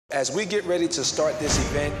As we get ready to start this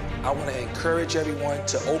event, I want to encourage everyone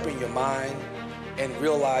to open your mind and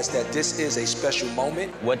realize that this is a special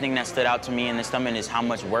moment. One thing that stood out to me in this summit is how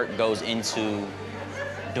much work goes into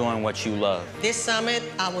doing what you love. This summit,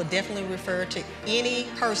 I will definitely refer to any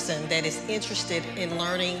person that is interested in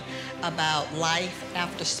learning about life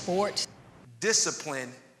after sports.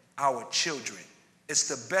 Discipline our children. It's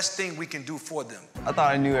the best thing we can do for them. I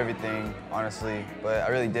thought I knew everything, honestly, but I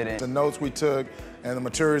really didn't. The notes we took and the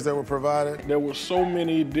materials that were provided. There were so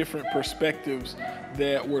many different perspectives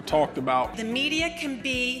that were talked about. The media can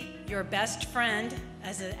be your best friend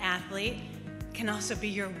as an athlete, can also be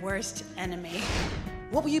your worst enemy.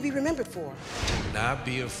 What will you be remembered for? Not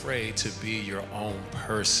be afraid to be your own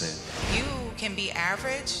person. You can be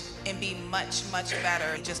average and be much, much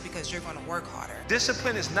better just because you're going to work harder.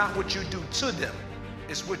 Discipline is not what you do to them,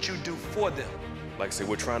 it's what you do for them. Like I said,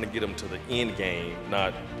 we're trying to get them to the end game,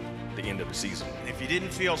 not the end of the season. If you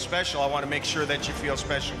didn't feel special, I want to make sure that you feel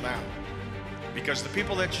special now. Because the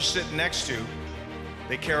people that you're sitting next to,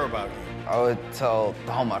 they care about you. I would tell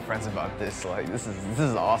all my friends about this. Like, this is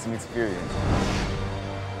an awesome experience.